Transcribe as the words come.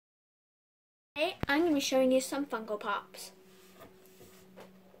Hey, I'm going to be showing you some Funko Pops.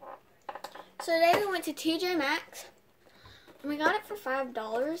 So today we went to TJ Maxx, and we got it for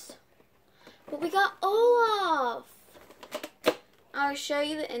 $5, but we got Olaf. I'll show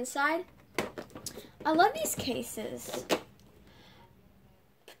you the inside. I love these cases.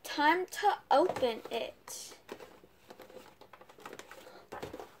 Time to open it.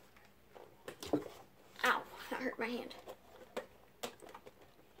 Ow, that hurt my hand.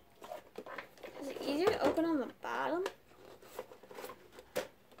 Is it easier to open on the bottom?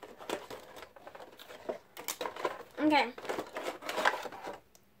 Okay.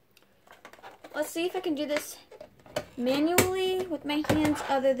 Let's see if I can do this manually with my hands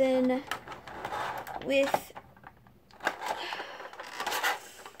other than with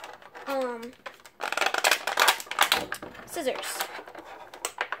scissors.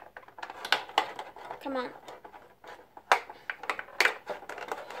 Come on.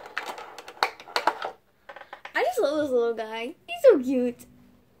 I just love this little guy. He's so cute.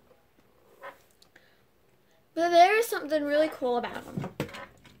 But there is something really cool about him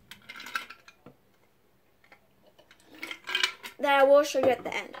that I will show you at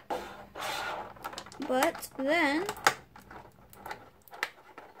the end. But then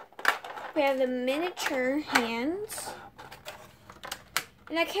we have the miniature hands.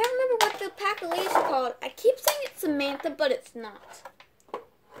 And I can't remember what the pack of leaves is called. I keep saying it's Samantha, but it's not.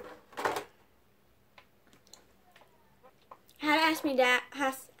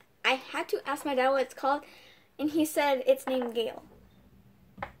 I had to ask my dad what it's called, and he said it's named Gale.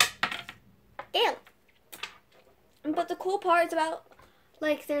 Gale. But the cool part is about,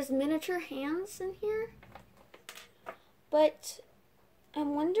 like, there's miniature hands in here. But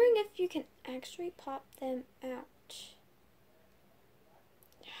I'm wondering if you can actually pop them out.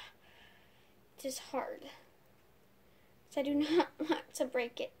 It is hard. So I do not want to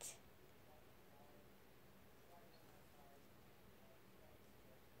break it.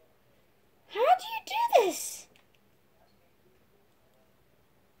 How do you do this?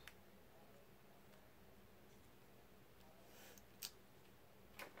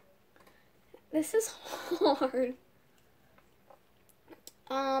 This is hard.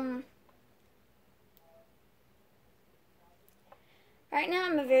 Right now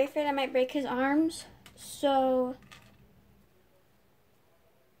I'm very afraid I might break his arms, so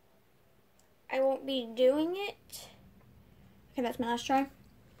I won't be doing it. Okay, that's my last try.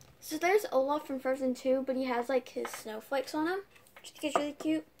 So there's Olaf from Frozen 2, but he has like his snowflakes on him, which I think is really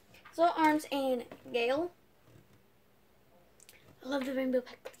cute. His little arms and Gale. I love the rainbow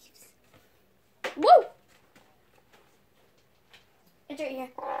pack leaves. Woo! It's right here.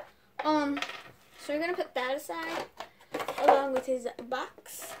 So we're gonna put that aside along with his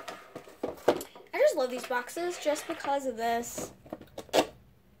box. I just love these boxes just because of this.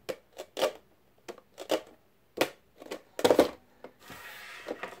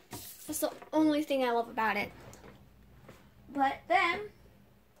 That's the only thing I love about it. But then,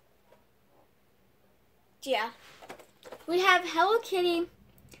 yeah, we have Hello Kitty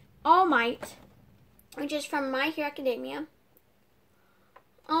All Might, which is from My Hero Academia.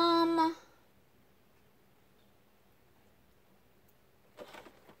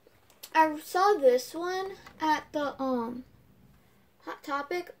 I saw this one at the Hot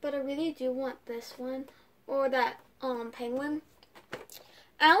Topic, but I really do want this one or that penguin.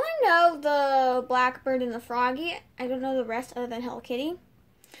 I only know the Blackbird and the Froggy. I don't know the rest other than Hello Kitty.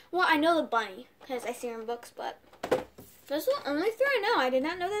 Well, I know the bunny because I see her in books, but those are the only three I know. I did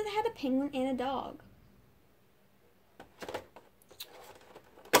not know that they had a penguin and a dog.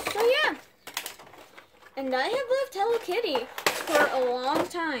 So yeah, and I have loved Hello Kitty for a long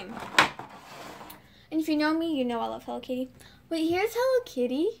time. And if you know me, you know I love Hello Kitty. But here's Hello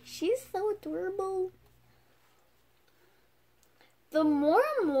Kitty. She's so adorable. The more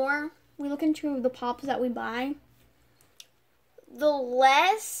and more we look into the pops that we buy, the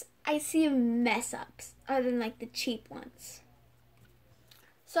less I see mess ups other than like the cheap ones.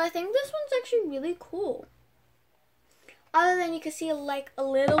 So I think this one's actually really cool. Other than you can see like a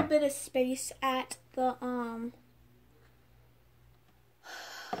little bit of space at the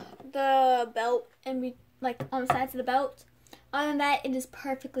belt and like on the sides of the belt. Other than that, it is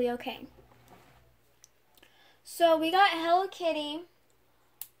perfectly okay. So we got Hello Kitty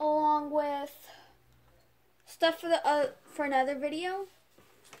along with stuff for another video,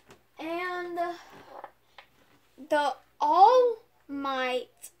 and the All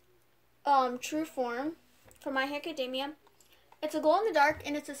Might True Form from My Hero Academia. It's a glow in the dark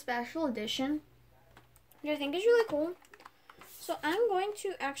and it's a special edition, which I think is really cool. So I'm going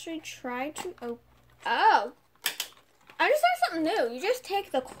to actually try to open. Oh, I just learned something new. You just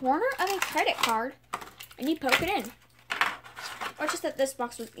take the corner of a credit card and you poke it in. Or just that this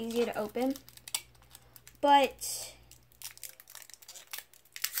box was easier to open. But,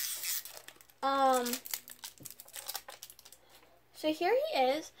 so here he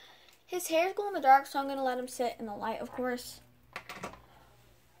is. His hair is glow in the dark, so I'm going to let him sit in the light, of course.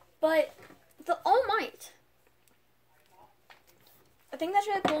 But the All Might, I think that's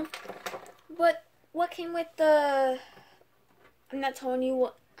really cool. But what came with the, I'm not telling you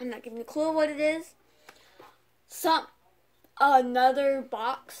what, I'm not giving you a clue what it is. Another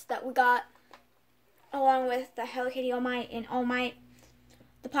box that we got along with the Hello Kitty All Might and All Might,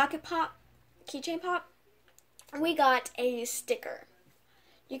 the Pocket Pop, Keychain Pop, we got a sticker.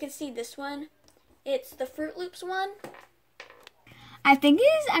 You can see this one. It's the Fruit Loops one. I think it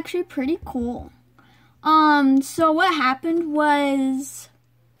is actually pretty cool. So what happened was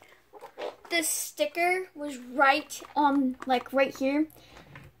the sticker was right on, like right here,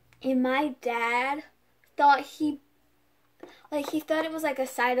 and my dad thought he thought it was like a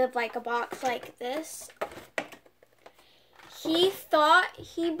side of like a box like this. He thought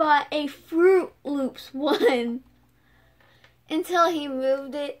he bought a Fruit Loops one until he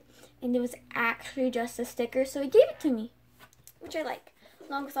moved it and it was actually just a sticker, so he gave it to me, which I like,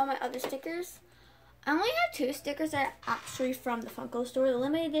 along with all my other stickers. I only have 2 stickers that are actually from the Funko store, the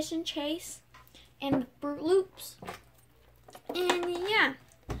limited edition Chase and Fruit Loops. And yeah,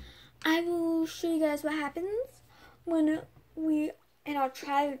 I will show you guys what happens when and I'll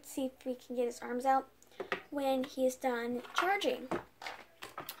try to see if we can get his arms out when he's done charging.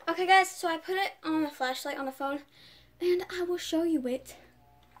 Okay guys, so I put it on the flashlight on the phone and I will show you it.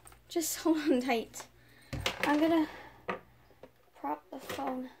 Just hold on tight. I'm gonna prop the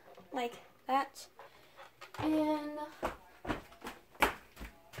phone like that. And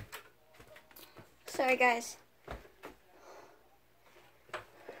sorry guys.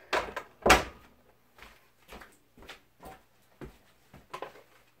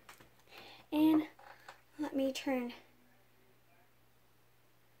 And let me turn.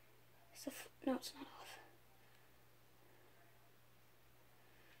 So, no, it's not off.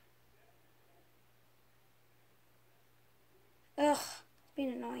 Ugh, it's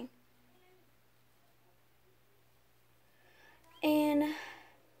being annoying. And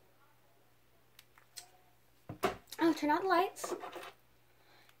I'll turn out the lights.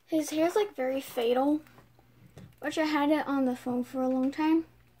 His hair's like very fatal, which I had it on the phone for a long time.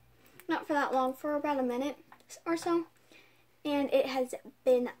 Not for that long, for about a minute or so. And it has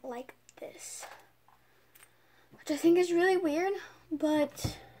been like this, which I think is really weird,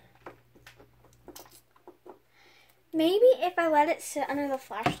 but maybe if I let it sit under the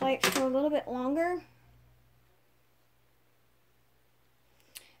flashlight for a little bit longer.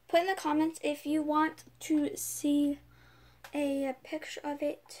 Put in the comments if you want to see a picture of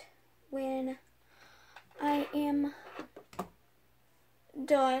it when I am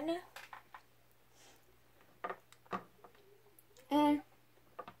done. And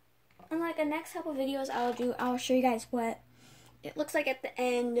in like the next couple videos I'll show you guys what it looks like at the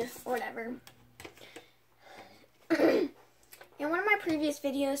end or whatever. In one of my previous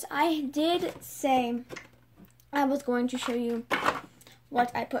videos, I did say I was going to show you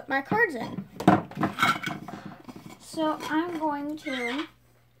what I put my cards in. So I'm going to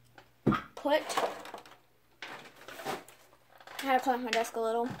put, I had to climb my desk a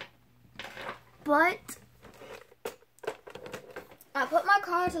little, but I put my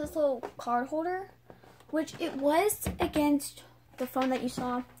cards in this little card holder, which it was against the phone that you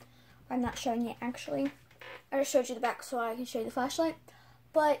saw. I'm not showing it actually. I just showed you the back so I can show you the flashlight.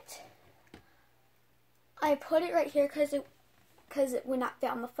 But I put it right here because it would not fit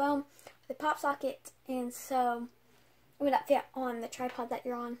on the phone, the pop socket, and so it would not fit on the tripod that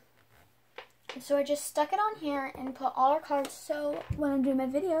you're on. And so I just stuck it on here and put all our cards so when I'm doing my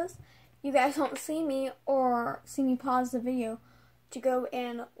videos, you guys don't see me or see me pause the video to go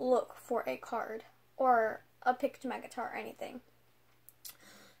and look for a card or a pick to my guitar or anything.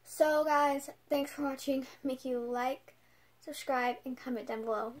 So guys, thanks for watching. Make you like, subscribe, and comment down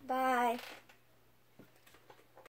below. Bye.